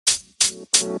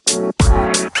What's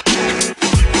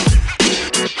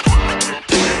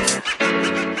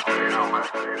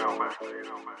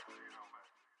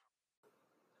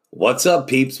up,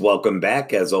 peeps? Welcome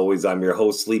back. As always, I'm your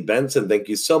host, Lee Benson. Thank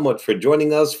you so much for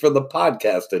joining us for the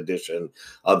podcast edition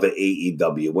of the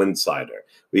AEW Insider.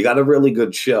 We got a really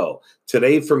good show.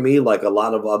 Today, for me, like a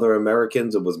lot of other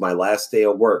Americans, it was my last day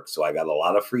of work, so I got a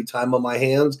lot of free time on my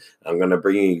hands. I'm going to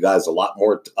bring you guys a lot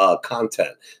more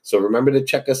content. So remember to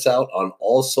check us out on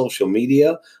all social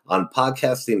media, on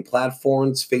podcasting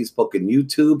platforms, Facebook and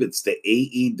YouTube. It's the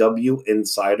AEW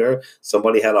Insider.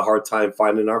 Somebody had a hard time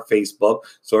finding our Facebook.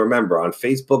 So remember, on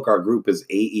Facebook, our group is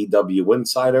AEW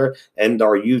Insider, and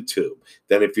our YouTube.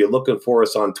 Then if you're looking for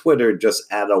us on Twitter, just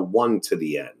add a 1 to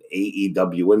the end.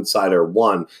 AEW Insider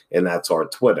 1, and that's our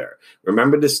Twitter.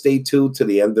 Remember to stay tuned to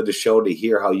the end of the show to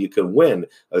hear how you can win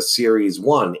a Series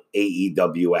 1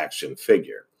 AEW action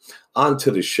figure. On to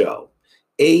the show.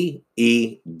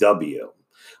 AEW.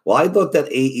 Well, I thought that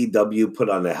AEW put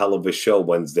on a hell of a show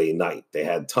Wednesday night. They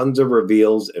had tons of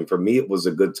reveals, and for me, it was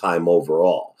a good time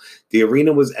overall. The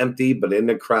arena was empty, but in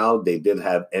the crowd, they did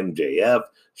have MJF,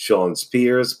 Shawn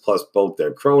Spears, plus both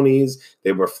their cronies.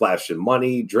 They were flashing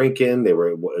money, drinking, they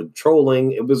were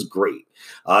trolling. It was great.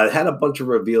 It had a bunch of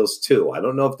reveals, too. I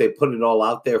don't know if they put it all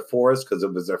out there for us because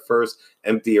it was their first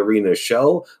empty arena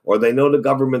show, or they know the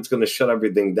government's going to shut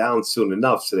everything down soon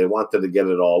enough, so they wanted to get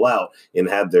it all out and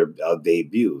have their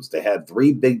debuts. They had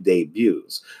 3 big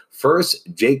debuts.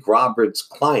 First, Jake Roberts'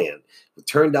 client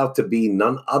turned out to be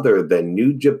none other than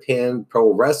New Japan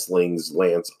Pro Wrestling's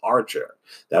Lance Archer.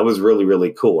 That was really,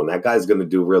 really cool, and that guy's going to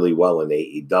do really well in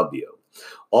AEW.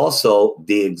 Also,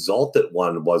 the Exalted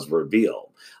One was revealed.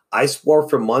 I swore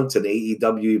for months, and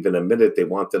AEW even admitted they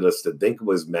wanted us to think it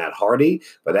was Matt Hardy,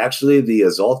 but actually the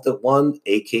Exalted One,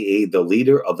 a.k.a. the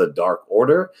leader of the Dark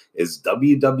Order, is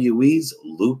WWE's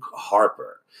Luke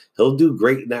Harper. He'll do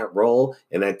great in that role,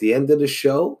 and at the end of the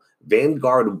show,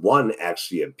 Vanguard 1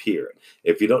 actually appeared.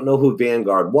 If you don't know who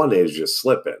Vanguard 1 is, you're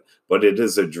slipping. But it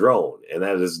is a drone, and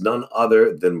that is none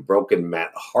other than Broken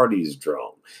Matt Hardy's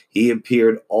drone. He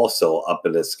appeared also up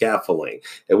in the scaffolding.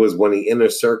 It was when the Inner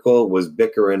Circle was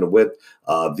bickering with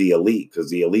the Elite, because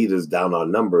the Elite is down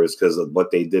on numbers because of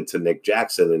what they did to Nick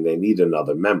Jackson, and they need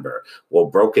another member. Well,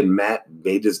 Broken Matt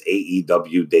made his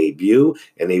AEW debut,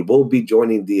 and he will be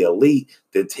joining the Elite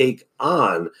to take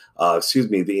on,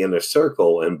 the Inner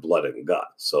Circle and Blood and Guts.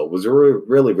 So it was a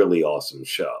really, really awesome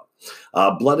show.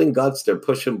 Blood and Guts, they're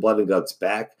pushing Blood and Guts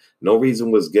back. No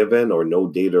reason was given or no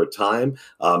date or time.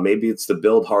 Maybe it's to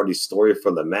build Hardy's story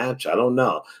for the match. I don't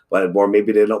know. Or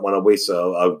maybe they don't want to waste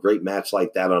a great match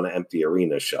like that on an empty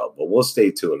arena show. But we'll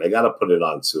stay tuned. They got to put it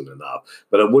on soon enough.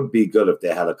 But it would be good if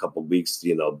they had a couple weeks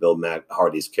to, build Matt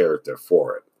Hardy's character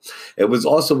for it. It was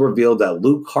also revealed that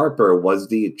Luke Harper was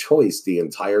the choice the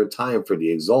entire time for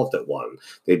the Exalted One.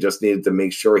 They just needed to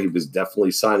make sure he was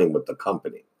definitely signing with the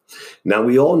company. Now,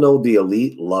 we all know the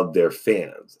Elite love their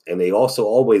fans, and they also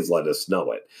always let us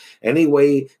know it.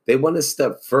 Anyway, they went a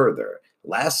step further.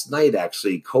 Last night,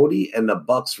 actually, Cody and the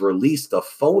Bucks released a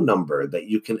phone number that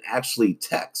you can actually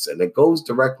text, and it goes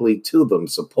directly to them,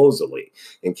 supposedly,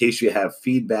 in case you have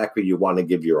feedback or you want to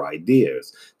give your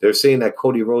ideas. They're saying that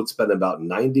Cody Rhodes spent about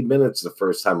 90 minutes the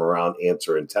first time around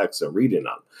answering texts and reading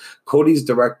them. Cody's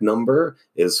direct number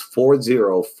is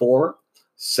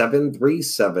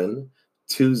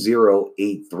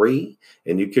 404-737-2083,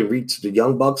 and you can reach the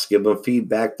Young Bucks, give them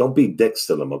feedback. Don't be dicks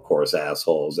to them, of course,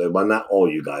 assholes. Well, not all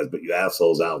you guys, but you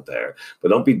assholes out there. But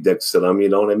don't be dicks to them, you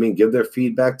know what I mean? Give their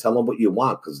feedback, tell them what you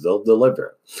want, because they'll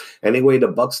deliver. Anyway, the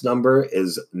Bucks number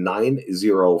is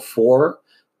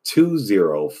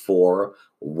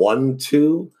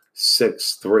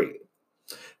 904-204-1263.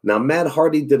 Now, Matt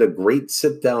Hardy did a great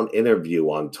sit-down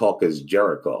interview on Talk is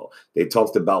Jericho. They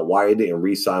talked about why he didn't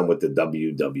re-sign with the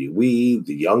WWE,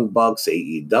 the Young Bucks,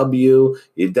 AEW.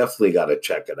 You definitely got to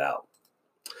check it out.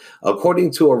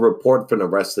 According to a report from the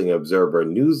Wrestling Observer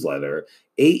newsletter,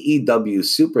 AEW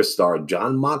superstar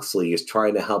Jon Moxley is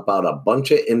trying to help out a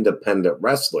bunch of independent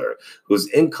wrestlers whose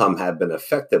income had been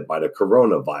affected by the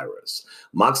coronavirus.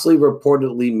 Moxley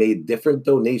reportedly made different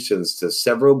donations to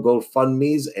several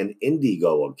GoFundMes and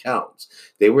Indiegogo accounts.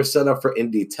 They were set up for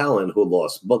indie talent who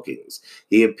lost bookings.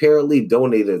 He apparently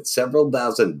donated several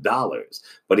 $1,000s,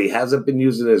 but he hasn't been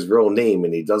using his real name,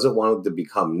 and he doesn't want it to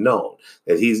become known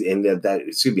that he's in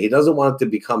that. He doesn't want it to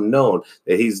become known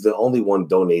that he's the only one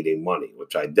donating money,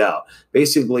 which I doubt.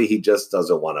 Basically, he just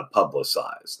doesn't want to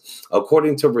publicize.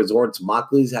 According to Resorts,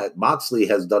 Moxley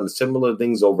has done similar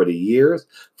things over the years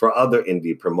for other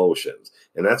indie promotions.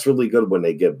 And that's really good when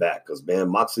they get back because, man,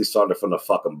 Moxley started from the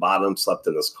fucking bottom, slept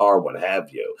in his car, what have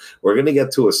you. We're going to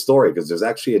get to a story because there's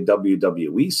actually a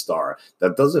WWE star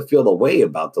that doesn't feel the way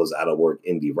about those out-of-work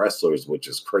indie wrestlers, which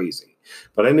is crazy.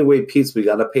 But anyway, Pete, we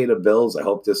got to pay the bills. I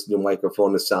hope this new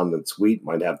microphone is sounding sweet.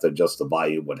 Might have to adjust the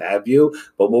volume, what have you.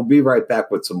 But we'll be right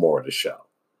back with some more of the show.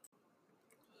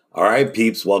 All right,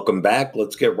 peeps, welcome back.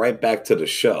 Let's get right back to the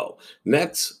show.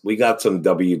 Next, we got some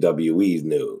WWE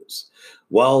news.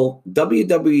 Well,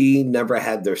 WWE never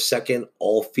had their second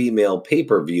all-female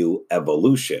pay-per-view,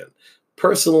 Evolution.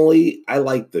 Personally, I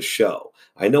like the show.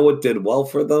 I know it did well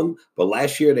for them, but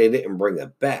last year they didn't bring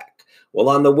it back. Well,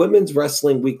 on the Women's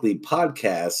Wrestling Weekly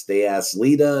podcast, they asked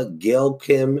Lita, Gail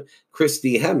Kim,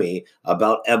 Christy Hemme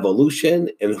about Evolution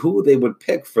and who they would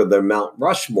pick for their Mount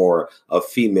Rushmore of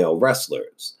female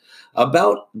wrestlers.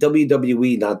 About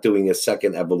WWE not doing a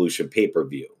second Evolution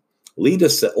pay-per-view. Lita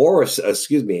said, or a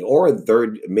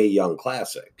third Mae Young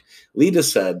Classic. Lita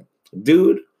said,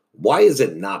 dude, why is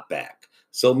it not back?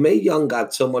 So Mae Young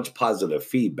got so much positive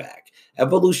feedback.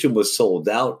 Evolution was sold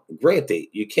out. Granted,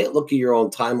 you can't look at your own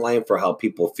timeline for how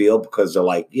people feel because they're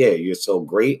like, yeah, you're so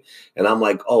great. And I'm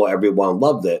like, oh, everyone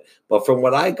loved it. But from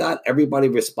what I got, everybody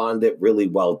responded really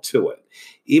well to it.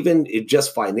 Even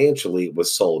just financially, it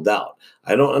was sold out.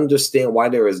 I don't understand why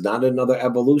there is not another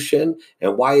Evolution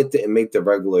and why it didn't make the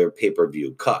regular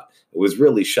pay-per-view cut. It was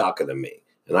really shocking to me.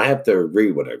 And I have to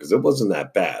agree with her because it wasn't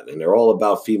that bad. And they're all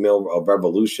about female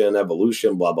revolution,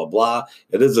 evolution, blah, blah, blah.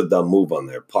 It is a dumb move on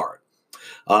their part.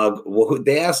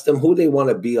 They asked them who they want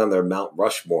to be on their Mount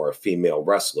Rushmore of female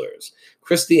wrestlers.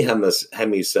 Christy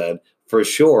Hemme said, for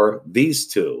sure, these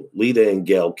two, Lita and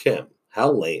Gail Kim.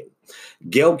 How lame.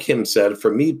 Gail Kim said,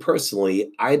 for me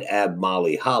personally, I'd add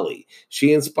Molly Holly.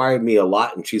 She inspired me a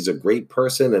lot and she's a great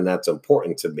person and that's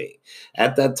important to me.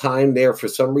 At that time there, for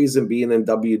some reason, being in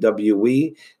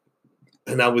WWE,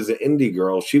 and I was an indie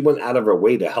girl, she went out of her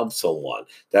way to help someone.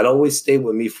 That always stayed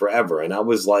with me forever. And I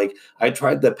was like, I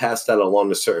tried to pass that along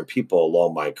to certain people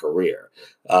along my career.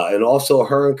 And also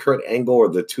her and Kurt Angle are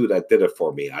the two that did it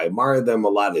for me. I admire them a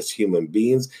lot as human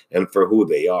beings and for who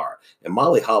they are. And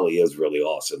Molly Holly is really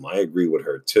awesome. I agree with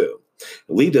her too.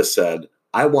 Lita said,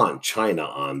 I want Chyna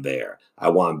on there. I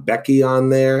want Becky on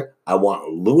there. I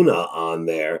want Luna on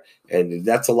there. And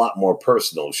that's a lot more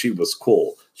personal. She was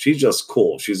cool. She's just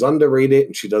cool. She's underrated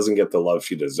and she doesn't get the love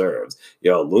she deserves.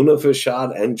 Yo, Luna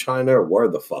Fashad and Chyna were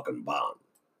the fucking bomb.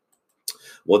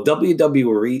 Well,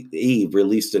 WWE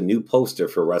released a new poster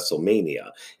for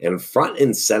WrestleMania, and front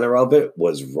and center of it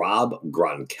was Rob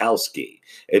Gronkowski.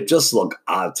 It just looked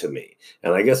odd to me,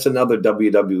 and I guess another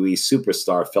WWE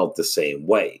superstar felt the same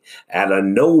way. Out of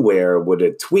nowhere with a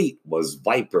tweet was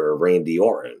Viper Randy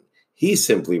Orton. He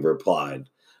simply replied,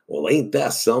 well, ain't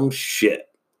that some shit?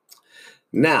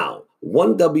 Now,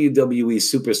 one WWE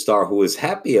superstar who is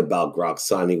happy about Gronk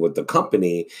signing with the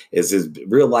company is his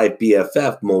real-life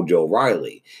BFF, Mojo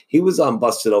Rawley. He was on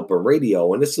Busted Open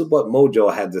Radio, and this is what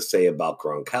Mojo had to say about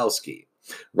Gronkowski.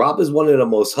 Rob is one of the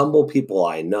most humble people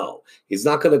I know. He's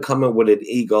not going to come in with an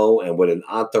ego and with an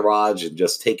entourage and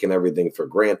just taking everything for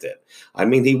granted. I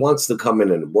mean, he wants to come in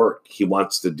and work. He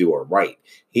wants to do it right.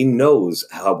 He knows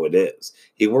how it is.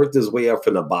 He worked his way up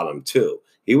from the bottom, too.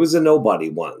 He was a nobody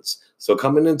once. So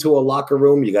coming into a locker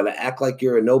room, you got to act like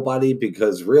you're a nobody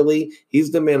because really,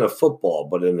 he's the man of football.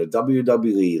 But in the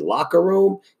WWE locker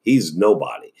room, he's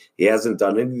nobody. He hasn't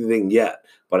done anything yet.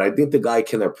 But I think the guy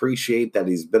can appreciate that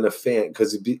he's been a fan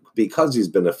because he's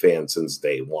been a fan since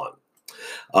day one.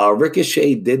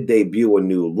 Ricochet did debut a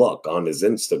new look on his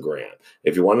Instagram.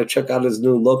 If you want to check out his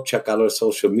new look, check out our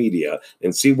social media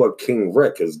and see what King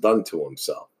Rick has done to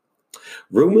himself.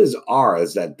 Rumors are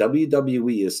that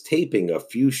WWE is taping a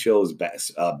few shows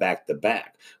back to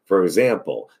back. For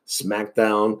example,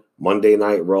 SmackDown, Monday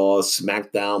Night Raw,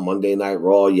 SmackDown, Monday Night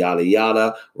Raw, yada,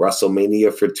 yada,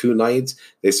 WrestleMania for 2 nights.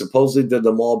 They supposedly did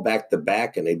them all back to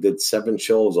back, and they did 7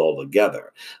 shows all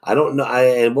together. I don't know,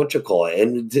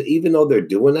 and even though they're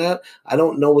doing that, I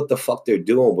don't know what the fuck they're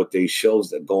doing with these shows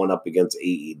that are going up against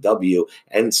AEW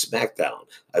and SmackDown.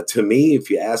 To me, if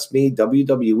you ask me,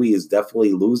 WWE is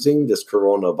definitely losing this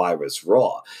coronavirus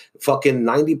Raw. Fucking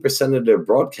 90% of their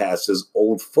broadcast is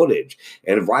old footage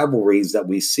and rivalries that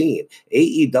we've seen.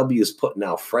 AEW is putting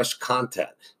out fresh content.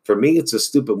 For me, it's a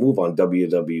stupid move on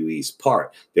WWE's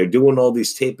part. They're doing all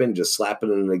these taping, just slapping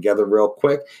them together real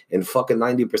quick, and fucking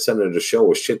 90% of the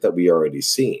show is shit that we already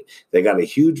seen. They got a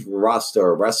huge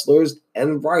roster of wrestlers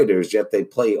and writers, yet they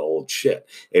play old shit.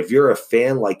 If you're a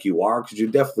fan like you are, because you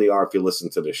definitely are if you listen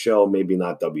to the show, maybe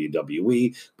not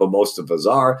WWE, but most of us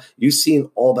are, you've seen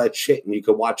all that shit, and you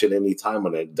can watch it anytime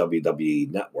on a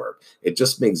WWE network. It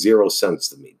just makes zero sense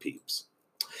to me, peeps.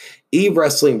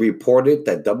 E-Wrestling reported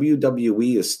that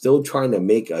WWE is still trying to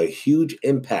make a huge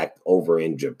impact over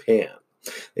in Japan.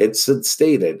 It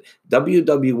stated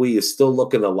WWE is still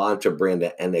looking to launch a brand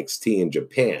of NXT in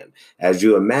Japan. As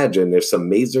you imagine, there's some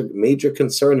major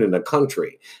concern in the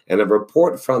country, and a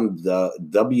report from the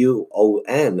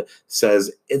WON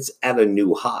says it's at a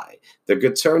new high. The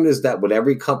concern is that with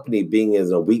every company being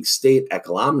in a weak state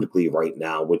economically right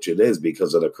now, which it is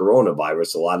because of the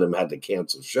coronavirus, a lot of them had to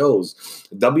cancel shows.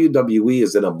 WWE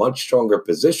is in a much stronger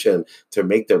position to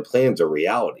make their plans a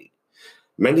reality.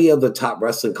 Many of the top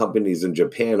wrestling companies in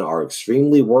Japan are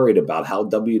extremely worried about how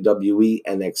WWE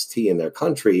NXT in their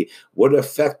country would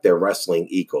affect their wrestling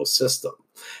ecosystem.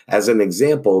 As an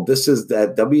example, this is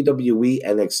that WWE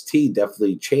NXT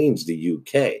definitely changed the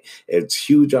UK. It's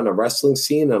huge on the wrestling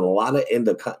scene, and a lot of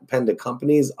independent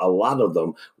companies, a lot of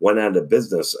them went out of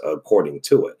business according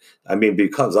to it. I mean,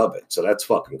 because of it. So that's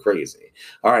fucking crazy.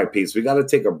 All right, peeps, we got to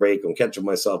take a break. I'm catching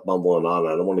myself mumbling on.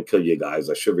 I don't want to kill you guys.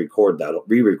 I should re-record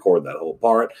that whole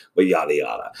part, but yada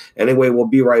yada. Anyway, we'll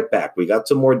be right back. We got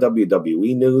some more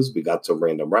WWE news. We got some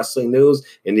random wrestling news,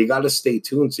 and you got to stay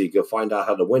tuned so you can find out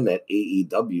how to win that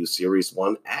AEW Series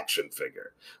 1 action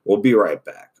figure. We'll be right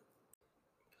back.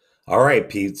 All right,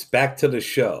 peeps, back to the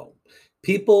show.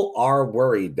 People are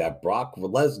worried that Brock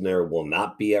Lesnar will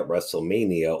not be at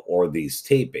WrestleMania or these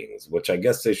tapings, which I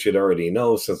guess they should already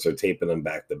know since they're taping them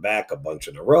back to back a bunch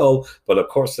in a row, but of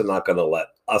course they're not going to let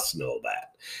us know that.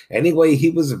 Anyway, he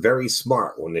was very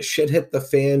smart. When the shit hit the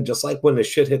fan, just like when the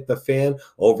shit hit the fan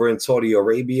over in Saudi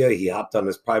Arabia, he hopped on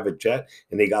his private jet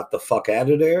and he got the fuck out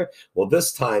of there. Well,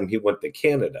 this time he went to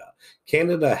Canada.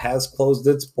 Canada has closed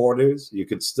its borders. You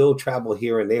could still travel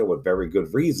here and there with very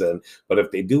good reason, but if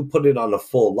they do put it on a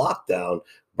full lockdown,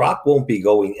 Brock won't be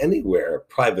going anywhere,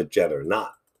 private jet or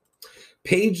not.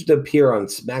 Paige appeared on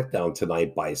SmackDown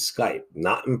tonight by Skype,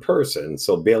 not in person,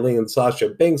 so Bayley and Sasha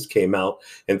Banks came out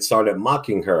and started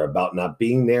mocking her about not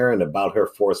being there and about her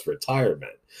forced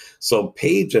retirement. So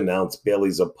Paige announced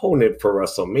Bayley's opponent for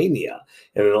WrestleMania,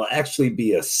 and it'll actually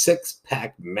be a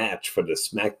 6-pack match for the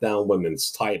SmackDown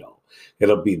Women's title.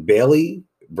 It'll be Bayley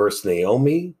versus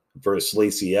Naomi versus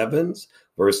Lacey Evans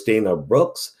versus Dana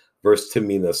Brooks versus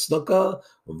Tamina Snuka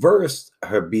versus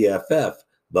her BFF,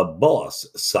 the boss,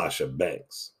 Sasha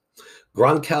Banks.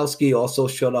 Gronkowski also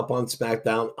showed up on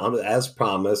SmackDown as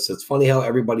promised. It's funny how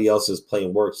everybody else is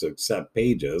playing works except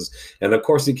Paige's. And of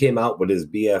course, he came out with his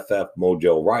BFF,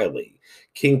 Mojo Rawley.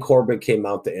 King Corbett came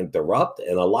out to interrupt,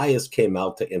 and Elias came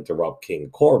out to interrupt King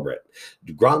Corbett.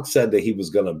 Gronk said that he was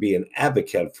going to be an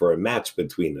advocate for a match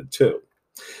between the two.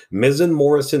 Miz and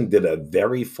Morrison did a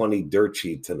very funny dirt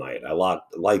sheet tonight. I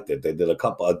liked it. They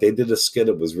did a skit.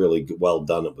 It was really well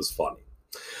done. It was funny.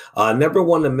 Never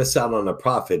want to miss out on a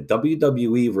profit.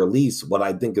 WWE released what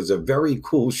I think is a very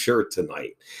cool shirt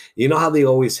tonight. You know how they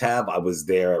always have, I was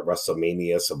there at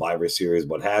WrestleMania, Survivor Series,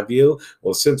 what have you?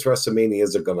 Well, since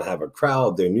WrestleManias are going to have a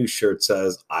crowd, their new shirt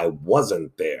says, I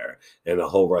wasn't there, and a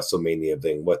whole WrestleMania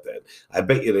thing with it. I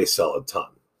bet you they sell a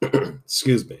ton.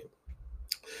 Excuse me.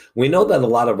 We know that a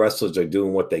lot of wrestlers are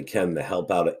doing what they can to help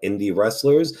out indie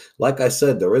wrestlers. Like I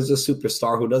said, there is a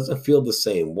superstar who doesn't feel the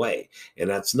same way, and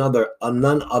that's none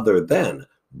other than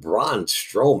Braun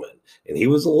Strowman, and he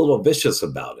was a little vicious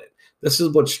about it. This is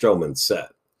what Strowman said.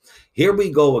 Here we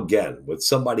go again with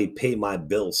somebody pay my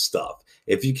bills stuff.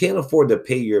 If you can't afford to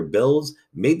pay your bills,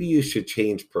 maybe you should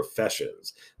change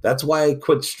professions. That's why I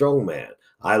quit Strongman.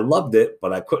 I loved it,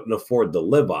 but I couldn't afford to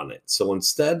live on it. So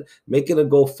instead, making a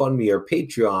GoFundMe or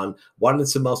Patreon, wanted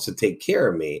someone else to take care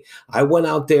of me, I went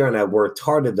out there and I worked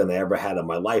harder than I ever had in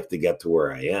my life to get to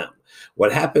where I am.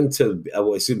 What happened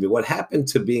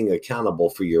to being accountable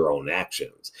for your own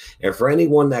actions? And for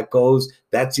anyone that goes,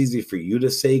 that's easy for you to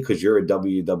say because you're a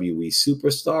WWE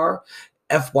superstar.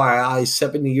 FYI,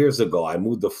 7 years ago, I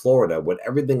moved to Florida with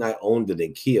everything I owned in a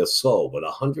Kia Soul with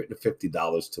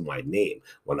 $150 to my name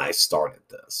when I started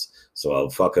this. So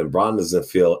fucking Braun doesn't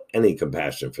feel any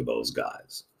compassion for those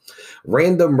guys.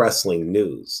 Random wrestling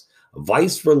news.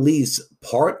 Vice released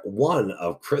part 1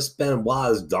 of Chris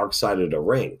Benoit's Dark Side of the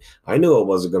Ring. I knew it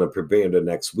wasn't going to premiere the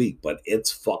next week, but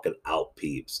it's fucking out,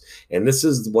 peeps. And this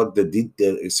is what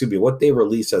what they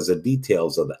released as the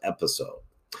details of the episode.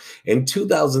 In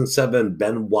 2007,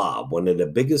 Benoit, one of the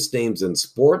biggest names in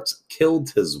sports, killed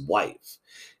his wife,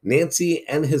 Nancy,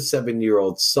 and his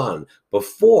 7-year-old son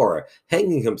before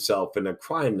hanging himself in a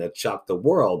crime that shocked the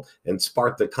world and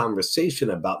sparked a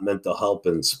conversation about mental health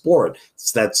in sport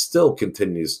that still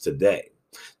continues today.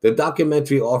 The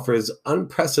documentary offers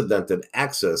unprecedented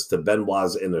access to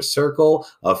Benoit's inner circle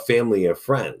of family and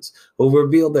friends, who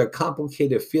reveal their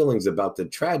complicated feelings about the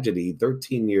tragedy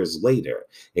 13 years later,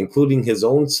 including his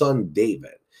own son,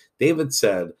 David. David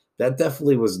said, "That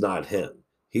definitely was not him.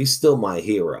 He's still my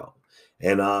hero."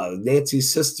 And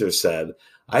Nancy's sister said,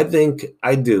 "I think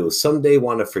I do someday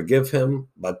want to forgive him,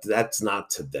 but that's not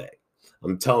today."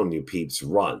 I'm telling you, peeps,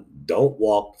 run. Don't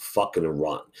walk, fucking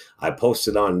run. I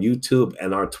posted on YouTube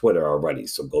and our Twitter already,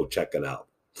 so go check it out.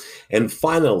 And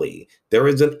finally, there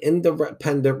is an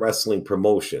independent wrestling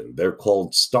promotion. They're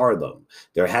called Stardom.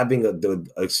 They're having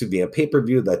a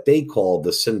pay-per-view that they call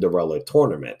the Cinderella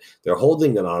Tournament. They're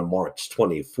holding it on March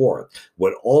 24th.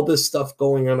 With all this stuff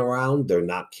going on around, they're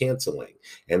not canceling.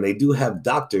 And they do have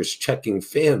doctors checking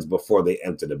fans before they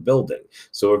enter the building.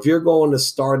 So if you're going to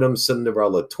Stardom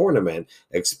Cinderella Tournament,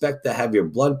 expect to have your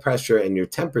blood pressure and your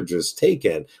temperatures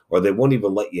taken, or they won't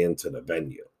even let you into the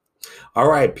venue. All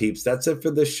right, peeps, that's it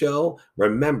for the show.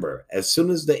 Remember, as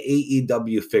soon as the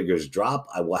AEW figures drop,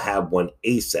 I will have one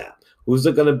ASAP. Who's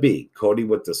it going to be? Cody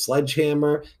with the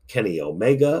sledgehammer? Kenny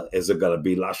Omega? Is it going to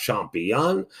be La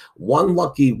Champion? One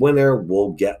lucky winner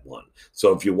will get one.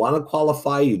 So if you want to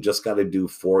qualify, you just got to do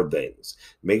 4 things.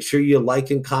 Make sure you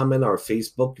like and comment our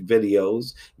Facebook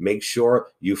videos. Make sure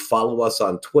you follow us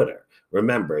on Twitter.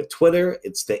 Remember, Twitter,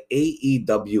 it's the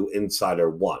AEW Insider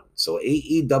 1. So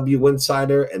AEW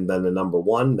Insider and then the number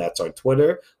 1, that's our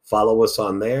Twitter. Follow us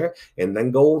on there. And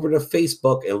then go over to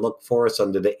Facebook and look for us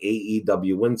under the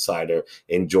AEW Insider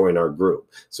and join our group.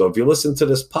 So if you listen to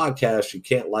this podcast, you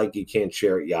can't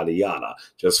share it, yada, yada.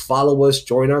 Just follow us,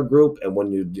 join our group. And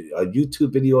when a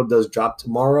YouTube video does drop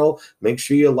tomorrow, make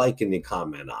sure you like and you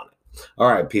comment on it.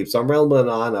 All right, peeps, I'm rambling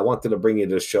on. I wanted to bring you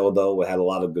this show, though. We had a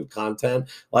lot of good content.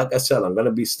 Like I said, I'm going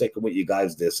to be sticking with you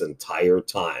guys this entire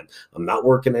time. I'm not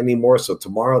working anymore, so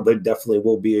tomorrow there definitely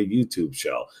will be a YouTube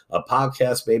show. A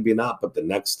podcast, maybe not, but the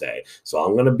next day. So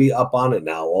I'm going to be up on it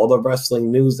now. All the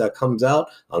wrestling news that comes out,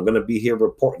 I'm going to be here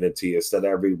reporting it to you instead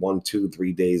of every 1, 2,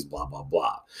 3 days, blah, blah,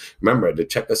 blah. Remember to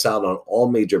check us out on all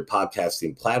major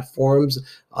podcasting platforms,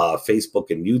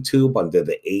 Facebook and YouTube under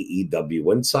the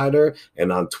AEW Insider,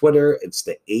 and on Twitter, it's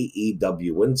the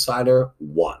AEW Insider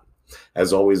 1.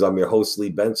 As always, I'm your host, Lee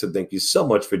Benson. Thank you so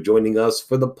much for joining us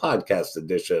for the podcast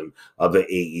edition of the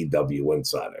AEW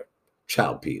Insider.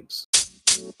 Ciao, peeps.